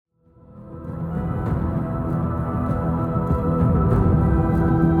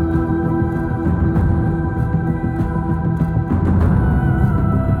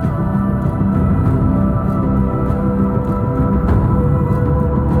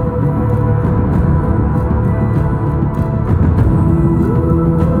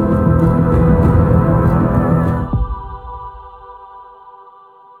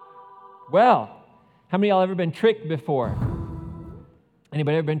many of y'all ever been tricked before?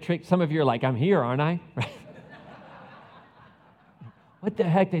 Anybody ever been tricked? Some of you are like, I'm here, aren't I? What the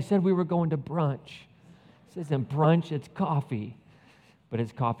heck? They said we were going to brunch. This isn't brunch, it's coffee. But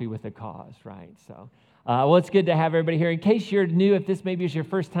it's coffee with a cause, right? So, well, it's good to have everybody here. In case you're new, if this maybe is your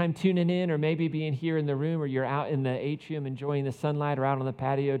first time tuning in, or maybe being here in the room, or you're out in the atrium enjoying the sunlight, or out on the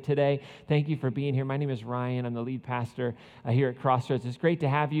patio today, thank you for being here. My name is Ryan. I'm the lead pastor here at Crossroads. It's great to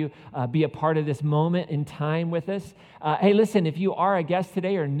have you be a part of this moment in time with us. Hey, listen, if you are a guest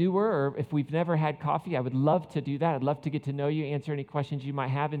today or newer, or if we've never had coffee, I would love to do that. I'd love to get to know you, answer any questions you might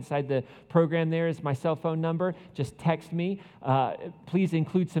have. Inside the program there is my cell phone number. Just text me. Please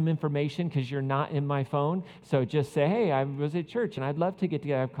include some information because you're not in my phone. So just say, hey, I was at church and I'd love to get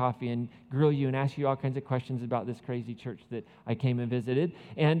together, have coffee, and grill you and ask you all kinds of questions about this crazy church that I came and visited.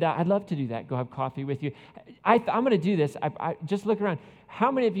 And I'd love to do that, go have coffee with you. I'm going to do this. I just look around. How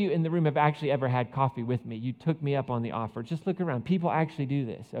many of you in the room have actually ever had coffee with me? You took me up on the offer. Just look around. People actually do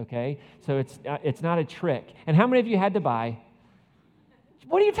this, okay? So it's not a trick. And how many of you had to buy?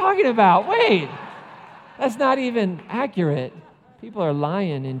 What are you talking about? Wait, that's not even accurate. People are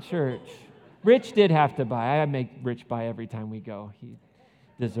lying in church. Rich did have to buy. I make Rich buy every time we go. He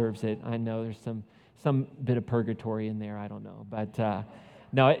deserves it. I know there's some bit of purgatory in there. I don't know. But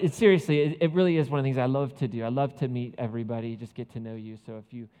no, it's seriously, it really is one of the things I love to do. I love to meet everybody, just get to know you. So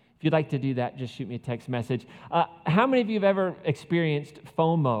if you'd like to do that, just shoot me a text message. How many of you have ever experienced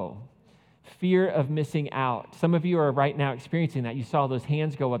FOMO? Fear of missing out. Some of you are right now experiencing that. You saw those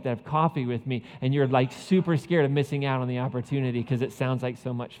hands go up that have coffee with me, and you're like super scared of missing out on the opportunity because it sounds like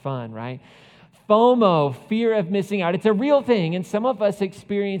so much fun, right? FOMO, fear of missing out. It's a real thing, and some of us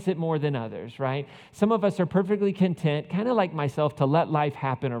experience it more than others, right? Some of us are perfectly content, kind of like myself, to let life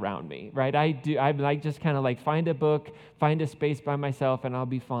happen around me, right? I like just kind of like find a book, find a space by myself, and I'll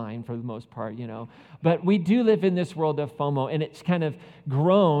be fine for the most part, you know. But we do live in this world of FOMO, and it's kind of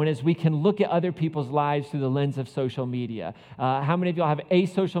grown as we can look at other people's lives through the lens of social media. How many of y'all have a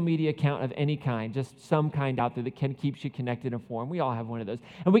social media account of any kind, just some kind out there that keeps you connected and informed? We all have one of those.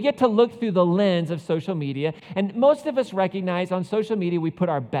 And we get to look through the lens of social media, and most of us recognize on social media we put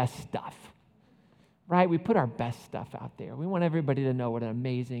our best stuff, right? We put our best stuff out there. We want everybody to know what an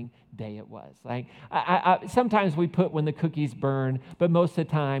amazing day it was. Like sometimes we put when the cookies burn, but most of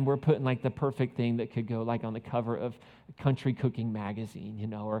the time we're putting like the perfect thing that could go like on the cover of Country Cooking magazine, you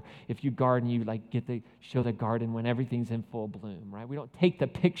know, or if you garden, you like show the garden when everything's in full bloom, right? We don't take the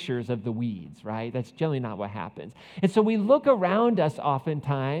pictures of the weeds, right? That's generally not what happens. And so we look around us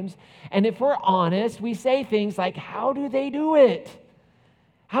oftentimes, and if we're honest, we say things like, how do they do it?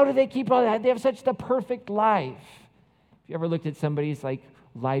 How do they keep all that? They have such the perfect life. If you ever looked at somebody's like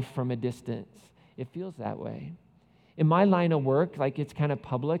life from a distance, it feels that way. In my line of work, like it's kind of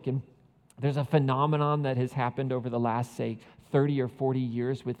public, and there's a phenomenon that has happened over the last, say, 30 or 40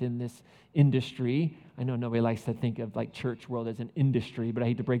 years within this industry. I know nobody likes to think of like church world as an industry, but I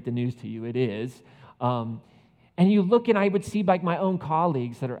hate to break the news to you, it is. And you look, and I would see like my own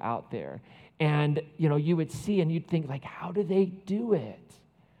colleagues that are out there, and you know, you would see and you'd think like, how do they do it?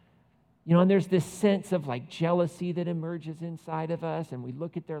 You know, and there's this sense of like jealousy that emerges inside of us, and we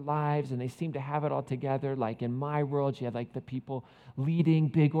look at their lives and they seem to have it all together. Like in my world, you have like the people leading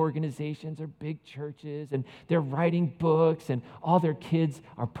big organizations or big churches, and they're writing books, and all their kids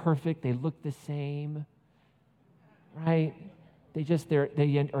are perfect. They look the same, right?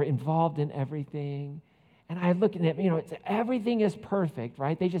 They are involved in everything. And I look at it, you know, everything is perfect,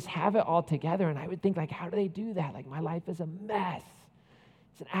 right? They just have it all together. And I would think like, how do they do that? Like my life is a mess.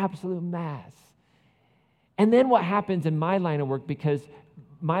 It's an absolute mess. And then what happens in my line of work, because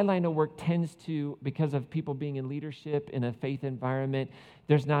my line of work tends to, because of people being in leadership in a faith environment,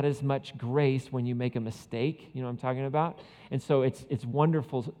 there's not as much grace when you make a mistake. You know what I'm talking about? And so it's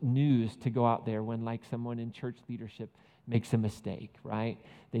wonderful news to go out there when like someone in church leadership makes a mistake, right?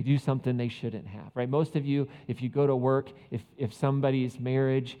 They do something they shouldn't have, right? Most of you, if you go to work, if somebody's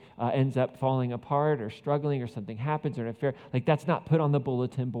marriage ends up falling apart or struggling or something happens or an affair, like that's not put on the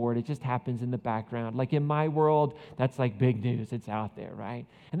bulletin board. It just happens in the background. Like in my world, that's like big news. It's out there, right?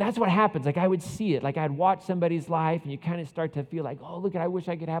 And that's what happens. Like I would see it. Like I'd watch somebody's life and you kind of start to feel like, oh, look, I wish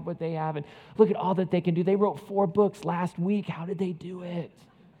I could have what they have. And look at all that they can do. They wrote 4 books last week. How did they do it?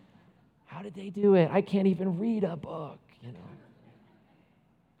 How did they do it? I can't even read a book. You know,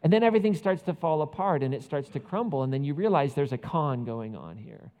 and then everything starts to fall apart and it starts to crumble, and then you realize there's a con going on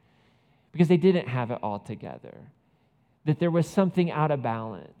here because they didn't have it all together, that there was something out of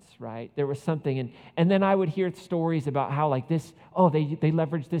balance, right? There was something, and then I would hear stories about how like this, oh, they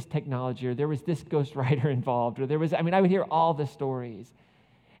leveraged this technology, or there was this ghostwriter involved, or there was, I would hear all the stories.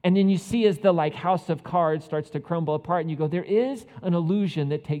 And then you see as the house of cards starts to crumble apart, and you go, there is an illusion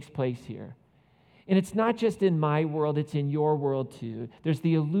that takes place here. And it's not just in my world, it's in your world too. There's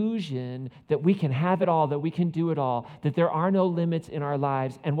the illusion that we can have it all, that we can do it all, that there are no limits in our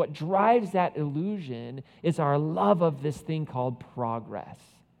lives. And what drives that illusion is our love of this thing called progress.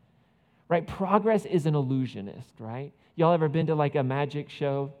 Right? Progress is an illusionist, right? Y'all ever been to a magic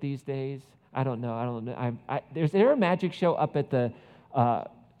show these days? I don't know. Is there a magic show up at the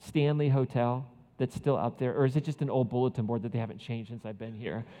Stanley Hotel that's still up there? Or is it just an old bulletin board that they haven't changed since I've been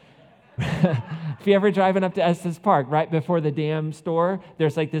here? If you ever driving up to Estes Park, right before the damn store,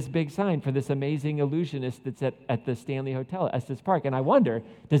 there's this big sign for this amazing illusionist that's at the Stanley Hotel at Estes Park. And I wonder,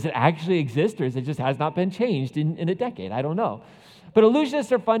 does it actually exist, or is it just has not been changed in a decade? I don't know. But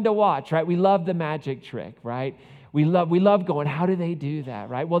illusionists are fun to watch, right? We love the magic trick, right? We love going, how do they do that,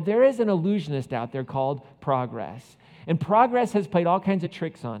 right? Well, there is an illusionist out there called progress. And progress has played all kinds of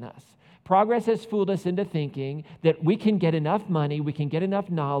tricks on us. Progress has fooled us into thinking that we can get enough money, we can get enough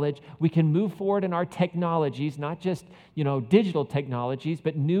knowledge, we can move forward in our technologies, not just, digital technologies,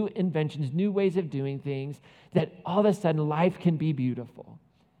 but new inventions, new ways of doing things, that all of a sudden life can be beautiful.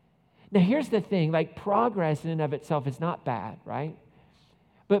 Now, here's the thing, progress in and of itself is not bad, right?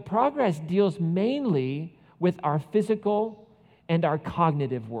 But progress deals mainly with our physical and our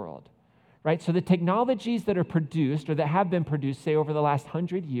cognitive world. Right? So the technologies that are produced or that have been produced, say, over the last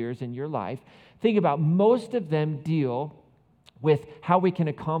 100 years in your life, think about most of them deal with how we can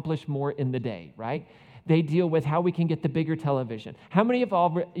accomplish more in the day, right? They deal with how we can get the bigger television. How many of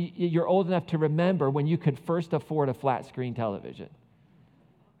all you're old enough to remember when you could first afford a flat screen television?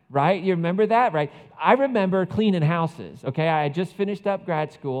 Right? You remember that, right? I remember cleaning houses, okay? I had just finished up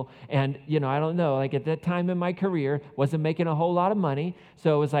grad school, and, I don't know, at that time in my career, wasn't making a whole lot of money,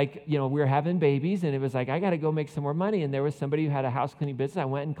 so it was we were having babies, and it was I got to go make some more money, and there was somebody who had a house cleaning business. I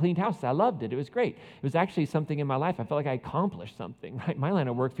went and cleaned houses. I loved it. It was great. It was actually something in my life. I felt like I accomplished something, right? My line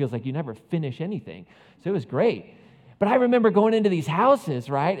of work feels like you never finish anything, so it was great. But I remember going into these houses,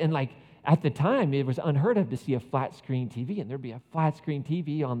 right, and at the time, it was unheard of to see a flat screen TV, and there'd be a flat screen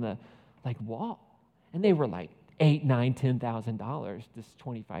TV on the wall, and they were $8,000, $9,000, $10,000 just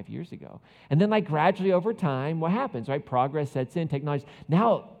 25 years ago. And then gradually over time, what happens, right? Progress sets in, technology.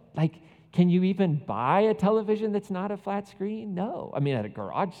 Now, can you even buy a television that's not a flat screen? No. I mean, at a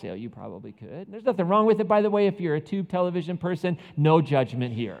garage sale, you probably could. There's nothing wrong with it, by the way. If you're a tube television person, no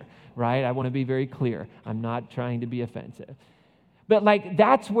judgment here, right? I want to be very clear. I'm not trying to be offensive. But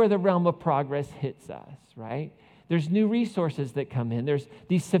that's where the realm of progress hits us, right? There's new resources that come in. There's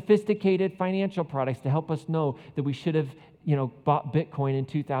these sophisticated financial products to help us know that we should have, bought Bitcoin in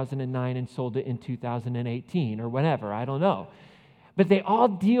 2009 and sold it in 2018 or whatever. I don't know. But they all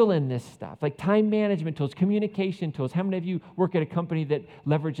deal in this stuff, time management tools, communication tools. How many of you work at a company that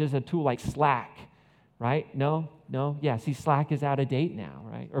leverages a tool like Slack, right? No? Yeah, see, Slack is out of date now,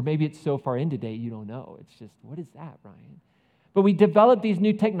 right? Or maybe it's so far into date you don't know. It's just, what is that, Ryan? But we develop these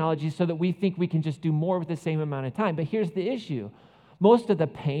new technologies so that we think we can just do more with the same amount of time. But here's the issue. Most of the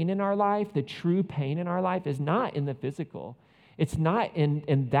pain in our life, the true pain in our life, is not in the physical. It's not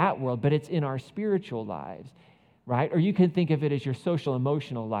in that world, but it's in our spiritual lives, right? Or you can think of it as your social,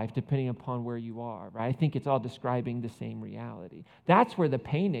 emotional life, depending upon where you are, right? I think it's all describing the same reality. That's where the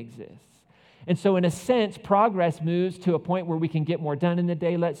pain exists. And so in a sense, progress moves to a point where we can get more done in the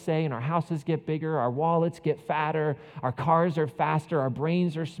day, let's say, and our houses get bigger, our wallets get fatter, our cars are faster, our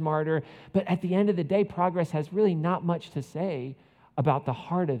brains are smarter. But at the end of the day, progress has really not much to say about the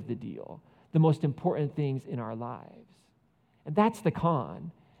heart of the deal, the most important things in our lives. And that's the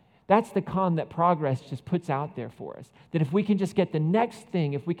con. That's the con that progress just puts out there for us. That if we can just get the next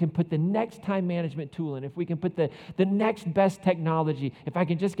thing, if we can put the next time management tool in, if we can put the next best technology, if I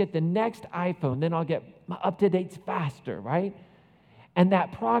can just get the next iPhone, then I'll get my up-to-dates faster, right? And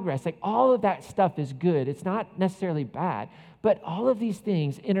that progress, all of that stuff is good. It's not necessarily bad. But all of these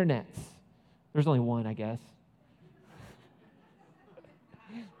things, internets, there's only one, I guess.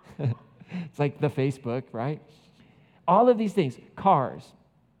 It's like the Facebook, right? All of these things, cars,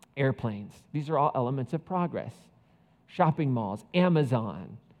 airplanes, these are all elements of progress. Shopping malls,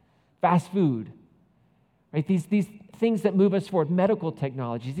 Amazon, fast food, right? These things that move us forward, medical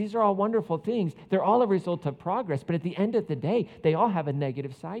technologies, these are all wonderful things. They're all a result of progress, but at the end of the day, they all have a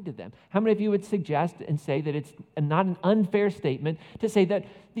negative side to them. How many of you would suggest and say that it's not an unfair statement to say that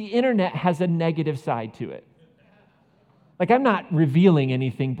the internet has a negative side to it? I'm not revealing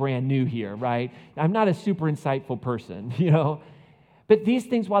anything brand new here, right? I'm not a super insightful person, But these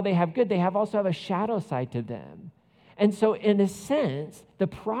things, while they have good, they also have a shadow side to them. And so in a sense, the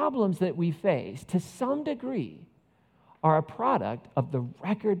problems that we face, to some degree, are a product of the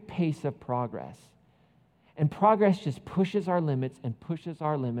record pace of progress. And progress just pushes our limits and pushes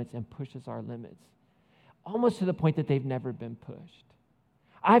our limits and pushes our limits, almost to the point that they've never been pushed.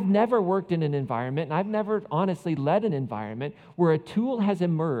 I've never worked in an environment, and I've never honestly led an environment where a tool has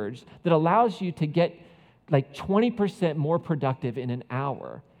emerged that allows you to get like 20% more productive in an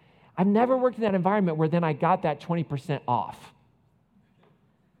hour. I've never worked in that environment where then I got that 20% off.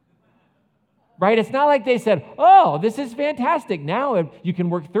 Right? It's not like they said, oh, this is fantastic. Now you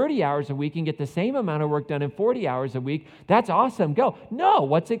can work 30 hours a week and get the same amount of work done in 40 hours a week. That's awesome. Go. No,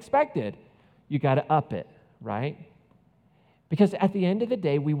 what's expected? You got to up it, right? Because at the end of the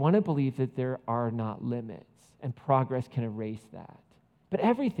day, we want to believe that there are not limits, and progress can erase that. But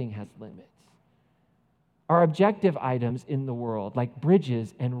everything has limits. Our objective items in the world, like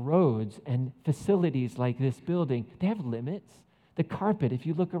bridges and roads and facilities like this building, they have limits. The carpet, if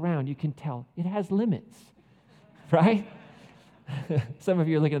you look around, you can tell it has limits, right? Some of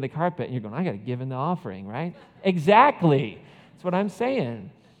you are looking at the carpet and you're going, I got to give in the offering, right? Exactly. That's what I'm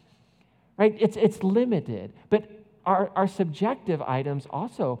saying, right? It's limited. But our subjective items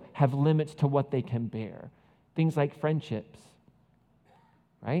also have limits to what they can bear. Things like friendships,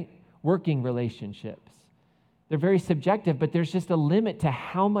 right? Working relationships. They're very subjective, but there's just a limit to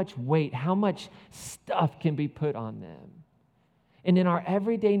how much weight, how much stuff can be put on them. And in our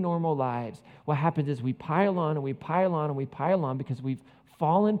everyday normal lives, what happens is we pile on and we pile on and we pile on because we've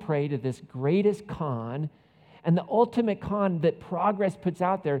fallen prey to this greatest con. And the ultimate con that progress puts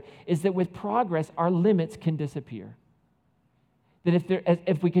out there is that with progress, our limits can disappear. That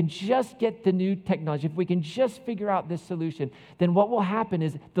if we can just get the new technology, if we can just figure out this solution, then what will happen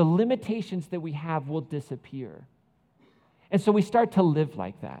is the limitations that we have will disappear. And so we start to live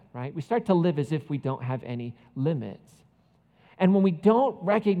like that, right? We start to live as if we don't have any limits. And when we don't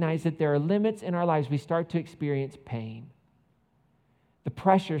recognize that there are limits in our lives, we start to experience pain. The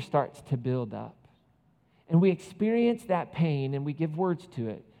pressure starts to build up. And we experience that pain and we give words to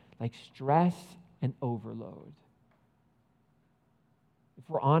it, like stress and overload. If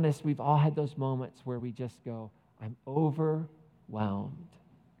we're honest, we've all had those moments where we just go, I'm overwhelmed.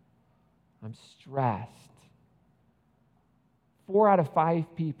 I'm stressed. 4 out of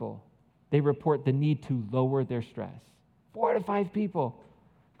 5 people, they report the need to lower their stress. 4 out of 5 people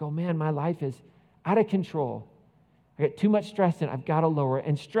go, man, my life is out of control. I get too much stress in, I've got to lower it.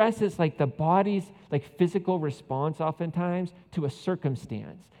 And stress is like the body's like physical response oftentimes to a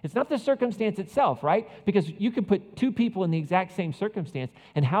circumstance. It's not the circumstance itself, right? Because you could put 2 people in the exact same circumstance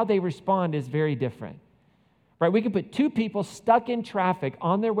and how they respond is very different. Right? We could put 2 people stuck in traffic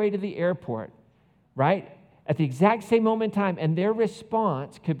on their way to the airport, right? At the exact same moment in time, and their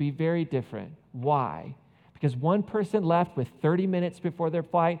response could be very different. Why? Because one person left with 30 minutes before their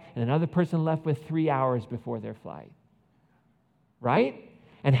flight and another person left with 3 hours before their flight. Right?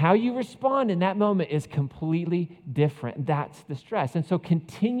 And how you respond in that moment is completely different. That's the stress. And so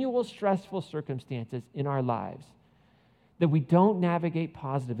continual stressful circumstances in our lives that we don't navigate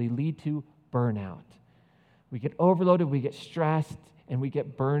positively lead to burnout. We get overloaded, we get stressed, and we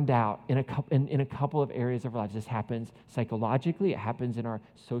get burned out in a couple of areas of our lives. This happens psychologically. It happens in our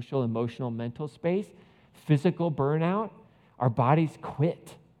social, emotional, mental space. Physical burnout, our bodies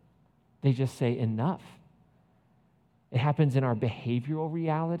quit. They just say enough. It happens in our behavioral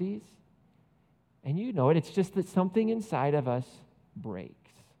realities. And you know it, it's just that something inside of us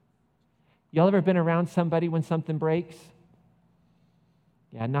breaks. Y'all ever been around somebody when something breaks?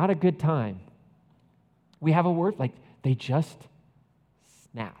 Yeah, not a good time. We have a word like they just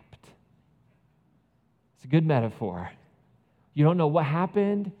snapped. It's a good metaphor. You don't know what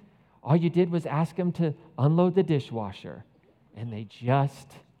happened. All you did was ask them to unload the dishwasher, and they just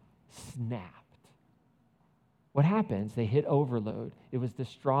snapped. What happens? They hit overload. It was the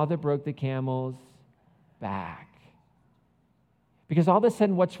straw that broke the camel's back. Because all of a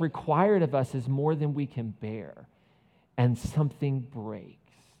sudden, what's required of us is more than we can bear, and something breaks.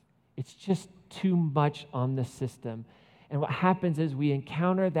 It's just too much on the system. And what happens is we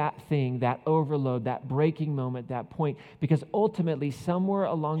encounter that thing, that overload, that breaking moment, that point, because ultimately, somewhere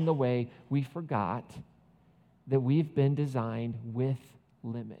along the way, we forgot that we've been designed with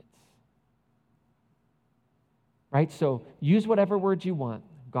limits. Right? So use whatever words you want.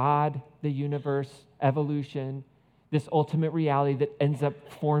 God, the universe, evolution, this ultimate reality that ends up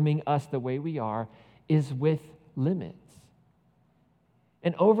forming us the way we are is with limits.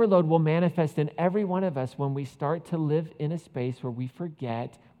 And overload will manifest in every one of us when we start to live in a space where we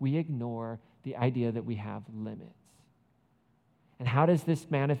forget, we ignore the idea that we have limits. And how does this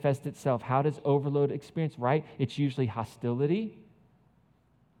manifest itself? How does overload experience, right? It's usually hostility.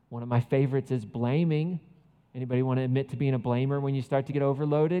 One of my favorites is blaming. Anybody want to admit to being a blamer when you start to get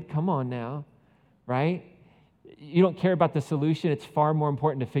overloaded? Come on now, right? You don't care about the solution. It's far more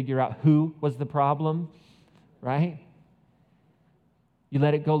important to figure out who was the problem, right? You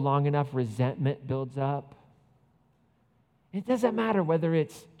let it go long enough, resentment builds up. It doesn't matter whether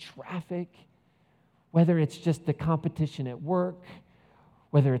it's traffic, whether it's just the competition at work,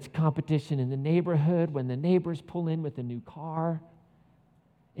 whether it's competition in the neighborhood, when the neighbors pull in with a new car.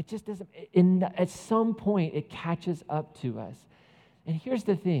 It just doesn't, at some point, it catches up to us. And here's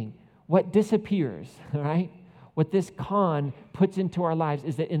the thing, what disappears, right? What this con puts into our lives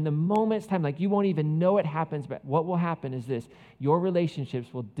is that in the moment's time, like you won't even know it happens, but what will happen is this, your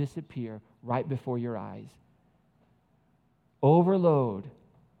relationships will disappear right before your eyes. Overload.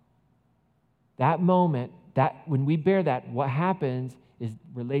 That moment, that when we bear that, what happens is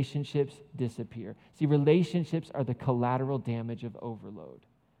relationships disappear. See, relationships are the collateral damage of overload.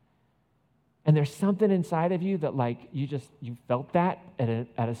 And there's something inside of you that like you felt that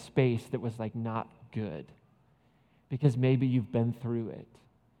at a space that was like not good. Because maybe you've been through it.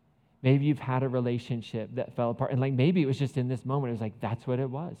 Maybe you've had a relationship that fell apart. And like maybe it was just in this moment, it was like, that's what it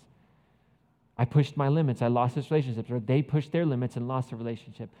was. I pushed my limits, I lost this relationship, or they pushed their limits and lost a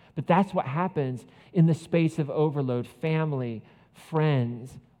relationship. But that's what happens in the space of overload. Family,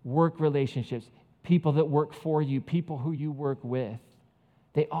 friends, work relationships, people that work for you, people who you work with,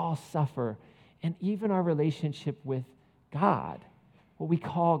 they all suffer. And even our relationship with God, what we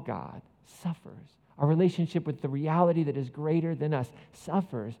call God, suffers. Our relationship with the reality that is greater than us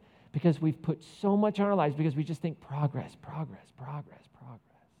suffers because we've put so much on our lives because we just think progress.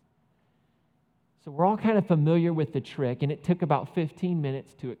 So we're all kind of familiar with the trick, and it took about 15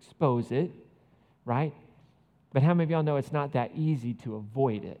 minutes to expose it, right? But how many of y'all know it's not that easy to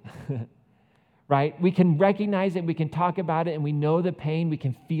avoid it, right? We can recognize it, we can talk about it, and we know the pain. We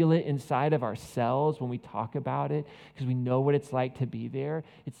can feel it inside of ourselves when we talk about it because we know what it's like to be there.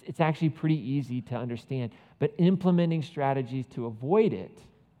 It's actually pretty easy to understand. But implementing strategies to avoid it,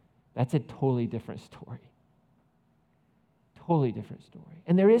 that's a totally different story. Totally different story.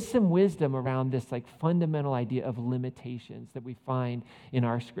 And there is some wisdom around this like fundamental idea of limitations that we find in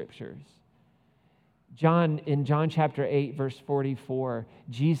our scriptures. In John chapter 8, verse 44,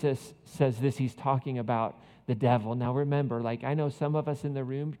 Jesus says this. He's talking about the devil. Now remember, like I know some of us in the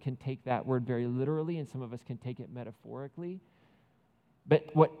room can take that word very literally and some of us can take it metaphorically. But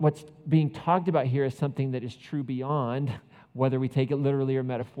what's being talked about here is something that is true beyond whether we take it literally or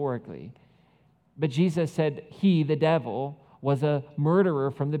metaphorically. But Jesus said he, the devil, was a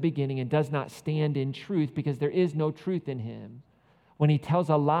murderer from the beginning and does not stand in truth because there is no truth in him. When he tells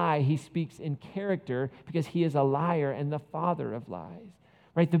a lie, he speaks in character because he is a liar and the father of lies.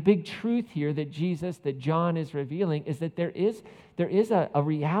 Right? The big truth here that John is revealing is that there is a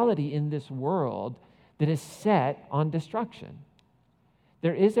reality in this world that is set on destruction.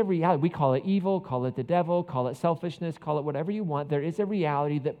 There is a reality. We call it evil, call it the devil, call it selfishness, call it whatever you want. There is a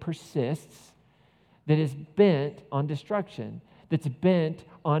reality that persists that is bent on destruction, that's bent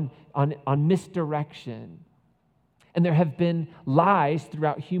on misdirection. And there have been lies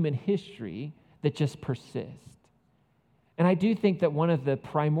throughout human history that just persist. And I do think that one of the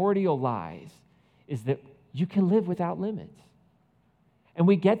primordial lies is that you can live without limits. And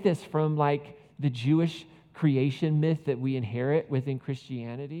we get this from like the Jewish creation myth that we inherit within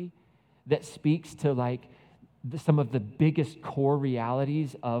Christianity that speaks to like some of the biggest core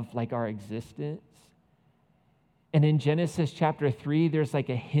realities of like our existence. And in Genesis chapter 3, there's like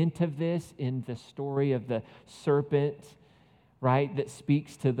a hint of this in the story of the serpent, right, that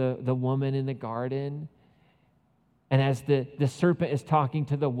speaks to the woman in the garden. And as the serpent is talking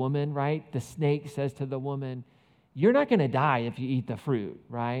to the woman, right, the snake says to the woman, you're not going to die if you eat the fruit,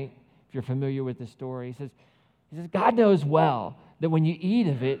 right? If you're familiar with the story. He says, God knows well that when you eat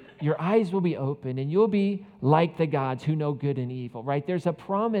of it, your eyes will be open and you'll be like the gods who know good and evil, right? There's a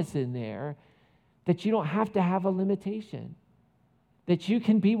promise in there that you don't have to have a limitation, that you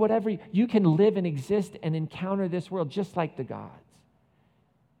can be whatever, you can live and exist and encounter this world just like the gods,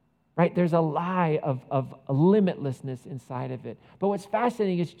 right? There's a lie of limitlessness inside of it. But what's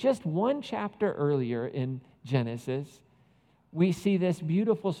fascinating is just one chapter earlier in Genesis, we see this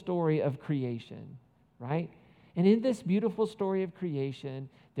beautiful story of creation, right? And in this beautiful story of creation,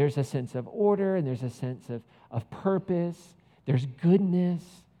 there's a sense of order and there's a sense of purpose, there's goodness.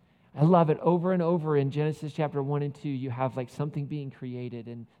 I love it. Over and over in Genesis chapter 1 and 2, you have like something being created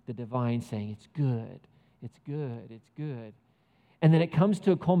and the divine saying, it's good, it's good, it's good. And then it comes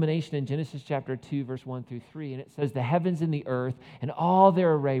to a culmination in Genesis chapter 2, verse 1 through 3, and it says, the heavens and the earth and all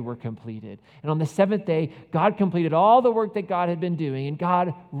their array were completed. And on the seventh day, God completed all the work that God had been doing, and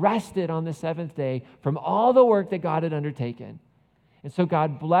God rested on the seventh day from all the work that God had undertaken. And so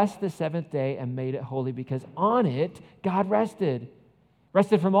God blessed the seventh day and made it holy, because on it, God rested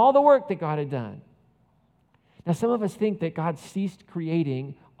from all the work that God had done. Now, some of us think that God ceased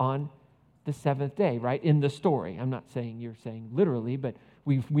creating on the seventh day, right? In the story. I'm not saying you're saying literally, but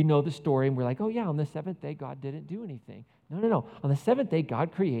we know the story and we're like, oh yeah, on the seventh day, God didn't do anything. No. On the seventh day,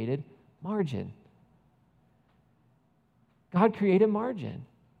 God created margin. God created margin.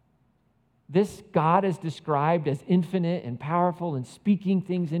 This God is described as infinite and powerful and speaking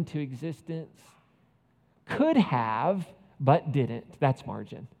things into existence. Could have, but didn't. That's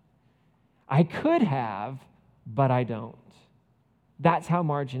margin. I could have, but I don't. That's how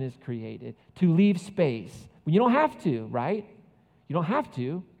margin is created, to leave space. You don't have to, right? You don't have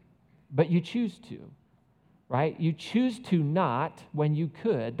to, but you choose to, right? You choose to not when you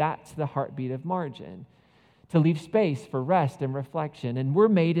could. That's the heartbeat of margin, to leave space for rest and reflection. And we're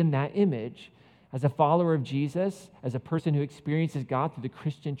made in that image. As a follower of Jesus, as a person who experiences God through the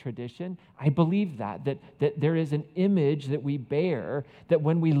Christian tradition, I believe that there is an image that we bear, that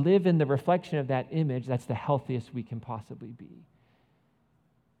when we live in the reflection of that image, that's the healthiest we can possibly be.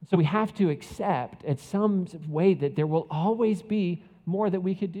 So we have to accept in some way that there will always be more that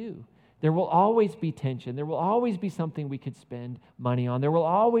we could do. There will always be tension. There will always be something we could spend money on. There will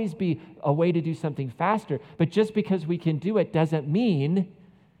always be a way to do something faster. But just because we can do it doesn't mean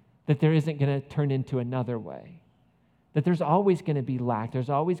that there isn't going to turn into another way. That there's always going to be lack. There's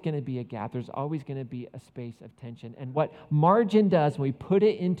always going to be a gap. There's always going to be a space of tension. And what margin does when we put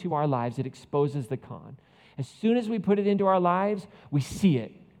it into our lives, it exposes the con. As soon as we put it into our lives, we see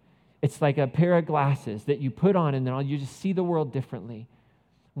it. It's like a pair of glasses that you put on, and then you just see the world differently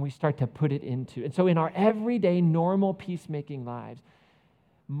when we start to put it into. And so in our everyday, normal, peacemaking lives,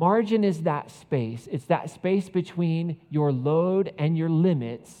 margin is that space. It's that space between your load and your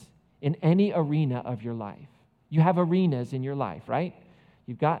limits in any arena of your life. You have arenas in your life, right?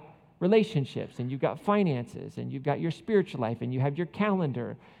 You've got relationships, and you've got finances, and you've got your spiritual life, and you have your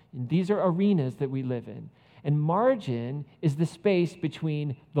calendar. And these are arenas that we live in. And margin is the space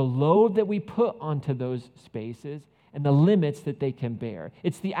between the load that we put onto those spaces and the limits that they can bear.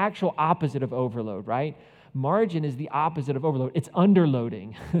 It's the actual opposite of overload, right? Margin is the opposite of overload. It's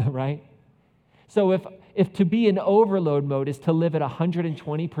underloading, right? So if to be in overload mode is to live at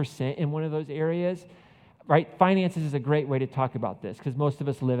 120% in one of those areas, right? Finances is a great way to talk about this, because most of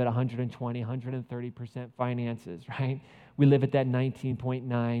us live at 120, 130% finances, right? We live at that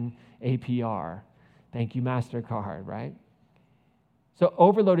 19.9 APR. Thank you, MasterCard, right? So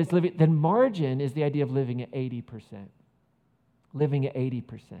overload is living, then margin is the idea of living at 80%. Living at 80%,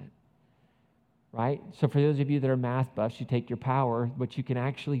 right? So for those of you that are math buffs, you take your power, what you can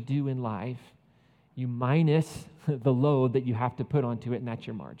actually do in life, you minus the load that you have to put onto it, and that's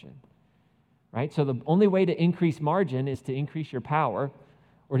your margin, right? So the only way to increase margin is to increase your power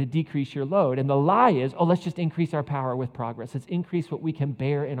or to decrease your load. And the lie is, let's just increase our power with progress. Let's increase what we can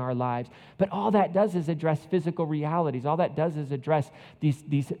bear in our lives. But all that does is address physical realities. All that does is address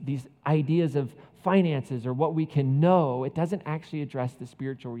these ideas of finances or what we can know. It doesn't actually address the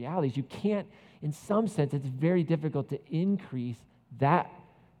spiritual realities. You can't, in some sense, it's very difficult to increase that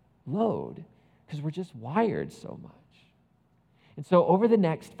load because we're just wired so much. And so over the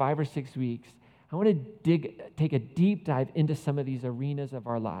next 5 or 6 weeks, I want to take a deep dive into some of these arenas of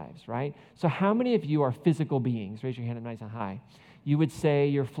our lives, right? So how many of you are physical beings? Raise your hand up nice and high. You would say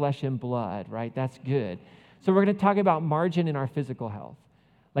you're flesh and blood, right? That's good. So we're going to talk about margin in our physical health.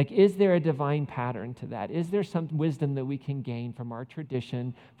 Like, is there a divine pattern to that? Is there some wisdom that we can gain from our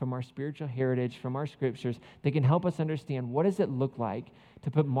tradition, from our spiritual heritage, from our scriptures that can help us understand what does it look like to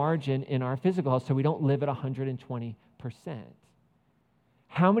put margin in our physical health so we don't live at 120%?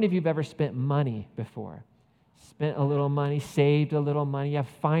 How many of you have ever spent money before? Spent a little money, saved a little money. You have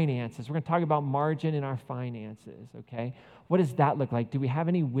finances. We're going to talk about margin in our finances, okay? What does that look like? Do we have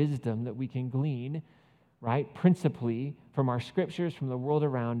any wisdom that we can glean, right, principally from our scriptures, from the world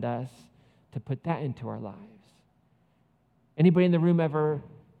around us, to put that into our lives? Anybody in the room ever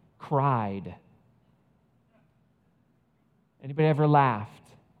cried? Anybody ever laughed?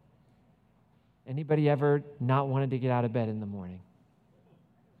 Anybody ever not wanted to get out of bed in the morning?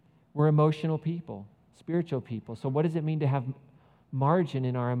 We're emotional people, spiritual people. So what does it mean to have margin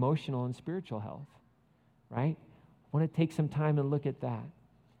in our emotional and spiritual health, right? I want to take some time and look at that.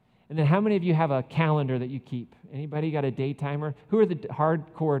 And then how many of you have a calendar that you keep? Anybody got a day timer? Who are the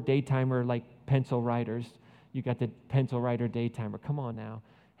hardcore day timer, like pencil writers? You got the pencil writer day timer. Come on now.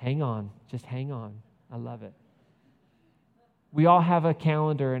 Hang on. Just hang on. I love it. We all have a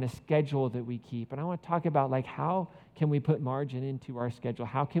calendar and a schedule that we keep. And I want to talk about like how can we put margin into our schedule?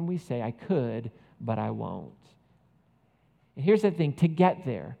 How can we say I could, but I won't? And here's the thing, to get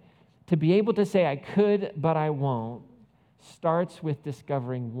there, to be able to say I could, but I won't, starts with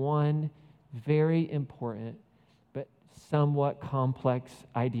discovering one very important but somewhat complex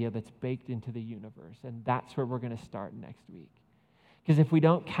idea that's baked into the universe. And that's where we're going to start next week. Because if we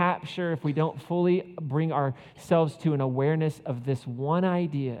don't capture, if we don't fully bring ourselves to an awareness of this one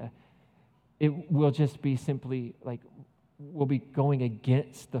idea, it will just be simply like we'll be going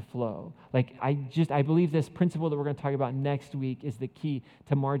against the flow. Like I believe this principle that we're going to talk about next week is the key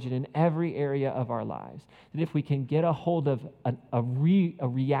to margin in every area of our lives. That if we can get a hold of a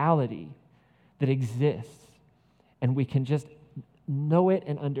reality that exists and we can just know it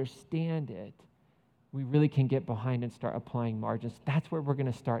and understand it, we really can get behind and start applying margins. That's where we're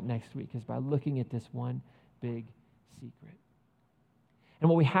going to start next week, is by looking at this one big secret. And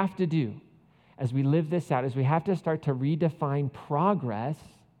what we have to do as we live this out is we have to start to redefine progress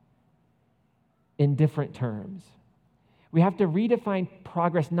in different terms. We have to redefine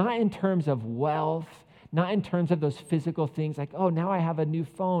progress not in terms of wealth, not in terms of those physical things like, oh, now I have a new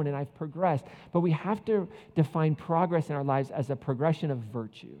phone and I've progressed. But we have to define progress in our lives as a progression of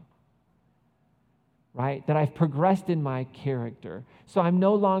virtue. Right? That I've progressed in my character. So I'm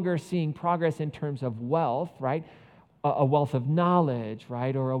no longer seeing progress in terms of wealth, right? A wealth of knowledge,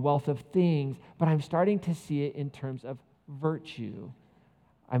 right? Or a wealth of things, but I'm starting to see it in terms of virtue.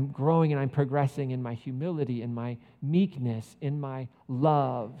 I'm growing and I'm progressing in my humility, in my meekness, in my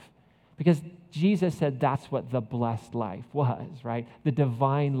love. Because Jesus said that's what the blessed life was, right? The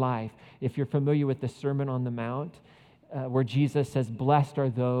divine life. If you're familiar with the Sermon on the Mount, where Jesus says, blessed are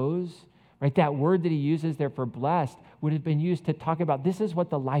those, right? That word that he uses there for blessed would have been used to talk about this is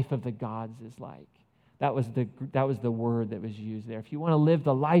what the life of the gods is like. That was the word that was used there. If you want to live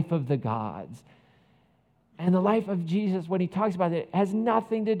the life of the gods. And the life of Jesus, when he talks about it, has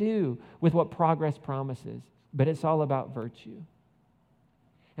nothing to do with what progress promises, but it's all about virtue.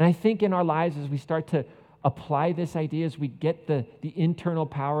 And I think in our lives, as we start to apply this idea, as we get the internal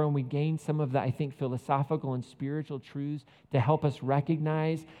power and we gain some of the, I think, philosophical and spiritual truths to help us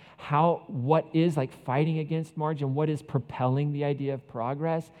recognize what is like fighting against margin, what is propelling the idea of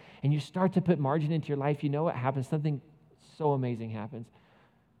progress, and you start to put margin into your life, you know what happens? Something so amazing happens.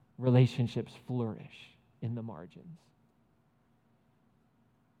 Relationships flourish in the margins.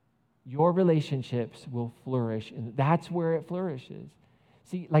 Your relationships will flourish, and that's where it flourishes.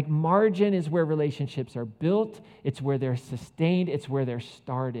 See, like margin is where relationships are built. It's where they're sustained. It's where they're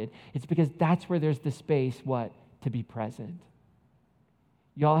started. It's because that's where there's the space, to be present.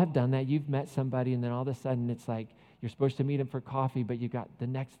 Y'all have done that. You've met somebody and then all of a sudden it's like you're supposed to meet them for coffee, but you've got the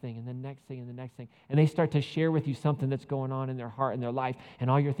next thing and the next thing and the next thing. And they start to share with you something that's going on in their heart and their life. And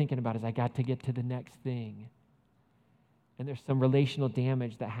all you're thinking about is, I got to get to the next thing. And there's some relational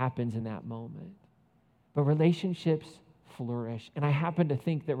damage that happens in that moment. But relationships flourish. And I happen to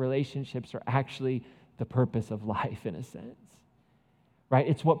think that relationships are actually the purpose of life in a sense. Right?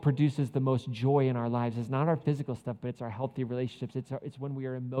 It's what produces the most joy in our lives. It's not our physical stuff, but it's our healthy relationships. It's when we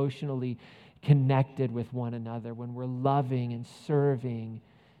are emotionally connected with one another, when we're loving and serving,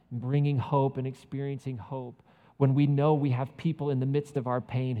 and bringing hope and experiencing hope, when we know we have people in the midst of our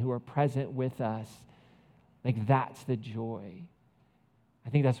pain who are present with us. Like that's the joy. I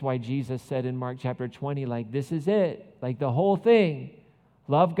think that's why Jesus said in Mark chapter 20, like, this is it. Like the whole thing.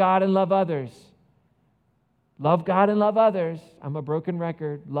 Love God and love others. Love God and love others. I'm a broken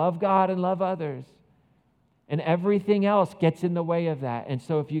record. Love God and love others. And everything else gets in the way of that. And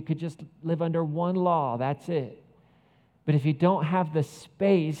so if you could just live under one law, that's it. But if you don't have the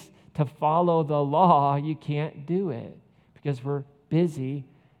space to follow the law, you can't do it because we're busy,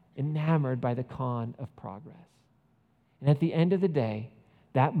 enamored by the con of progress. And at the end of the day,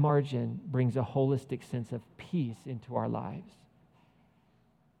 that margin brings a holistic sense of peace into our lives.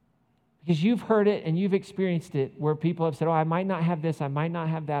 Because you've heard it and you've experienced it where people have said, oh, I might not have this, I might not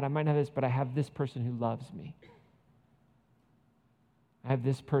have that, I might not have this, but I have this person who loves me. I have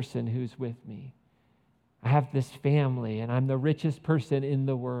this person who's with me. I have this family and I'm the richest person in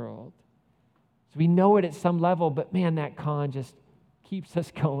the world. So we know it at some level, but man, that con just keeps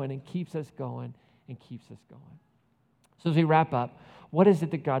us going and keeps us going and keeps us going. So as we wrap up, what is it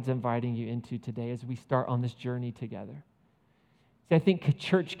that God's inviting you into today as we start on this journey together? See, I think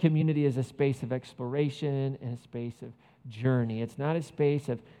church community is a space of exploration and a space of journey. It's not a space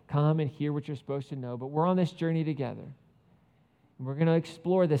of come and hear what you're supposed to know, but we're on this journey together. And we're going to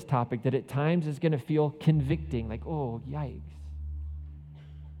explore this topic that at times is going to feel convicting, like, oh, yikes.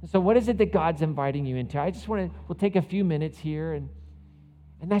 And so what is it that God's inviting you into? We'll take a few minutes here, and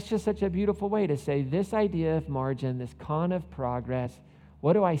that's just such a beautiful way to say this idea of margin, this con of progress,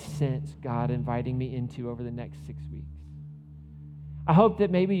 what do I sense God inviting me into over the next 6 weeks? I hope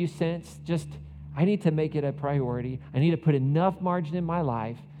that maybe you sense I need to make it a priority. I need to put enough margin in my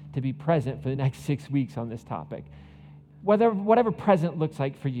life to be present for the next 6 weeks on this topic. Whatever present looks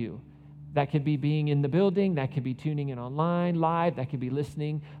like for you. That could be being in the building, that could be tuning in online, live, that could be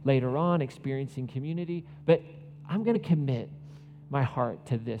listening later on, experiencing community. But I'm going to commit my heart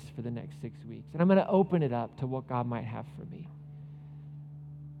to this for the next 6 weeks. And I'm going to open it up to what God might have for me.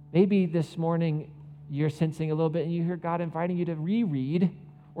 Maybe this morning you're sensing a little bit and you hear God inviting you to reread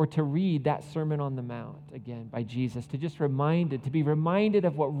or to read that Sermon on the Mount again by Jesus, to be reminded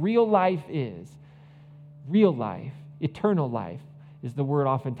of what real life is. Real life, eternal life is the word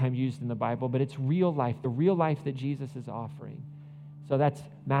oftentimes used in the Bible, but it's real life, the real life that Jesus is offering. So that's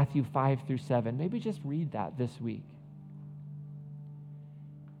Matthew 5-7. Maybe just read that this week.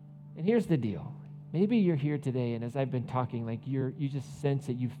 And here's the deal. Maybe you're here today, and as I've been talking, like you just sense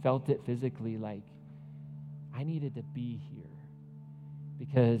it, you felt it physically, like I needed to be here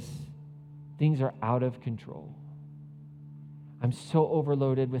because things are out of control. I'm so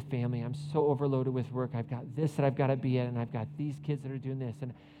overloaded with family. I'm so overloaded with work. I've got this that I've got to be at, and I've got these kids that are doing this.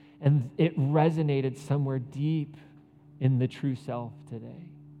 And it resonated somewhere deep in the true self today.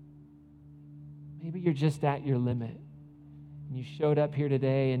 Maybe you're just at your limit. And you showed up here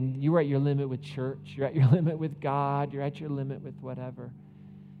today, and you were at your limit with church. You're at your limit with God. You're at your limit with whatever.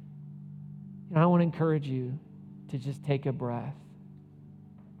 And I want to encourage you to just take a breath.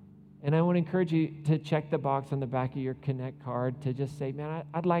 And I want to encourage you to check the box on the back of your Connect card to just say, man,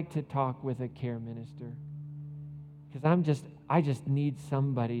 I'd like to talk with a care minister. Because I just need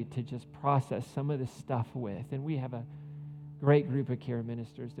somebody to just process some of this stuff with. And we have a great group of care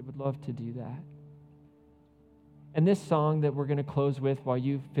ministers that would love to do that. And this song that we're going to close with while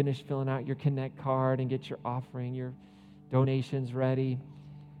you finish filling out your Connect card and get your offering, your donations ready,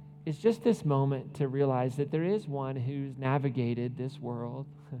 is just this moment to realize that there is one who's navigated this world,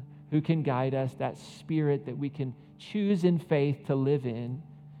 who can guide us, that Spirit that we can choose in faith to live in,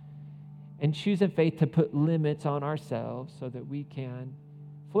 and choose in faith to put limits on ourselves so that we can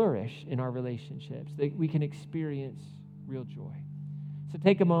flourish in our relationships, that we can experience real joy. So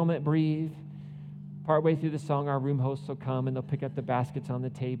take a moment, breathe. Partway through the song, our room hosts will come and they'll pick up the baskets on the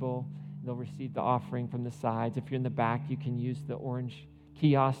table. They'll receive the offering from the sides. If you're in the back, you can use the orange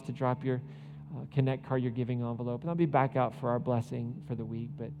kiosk to drop your Connect card, your giving envelope. And I'll be back out for our blessing for the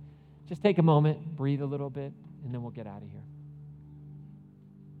week. But just take a moment, breathe a little bit, and then we'll get out of here.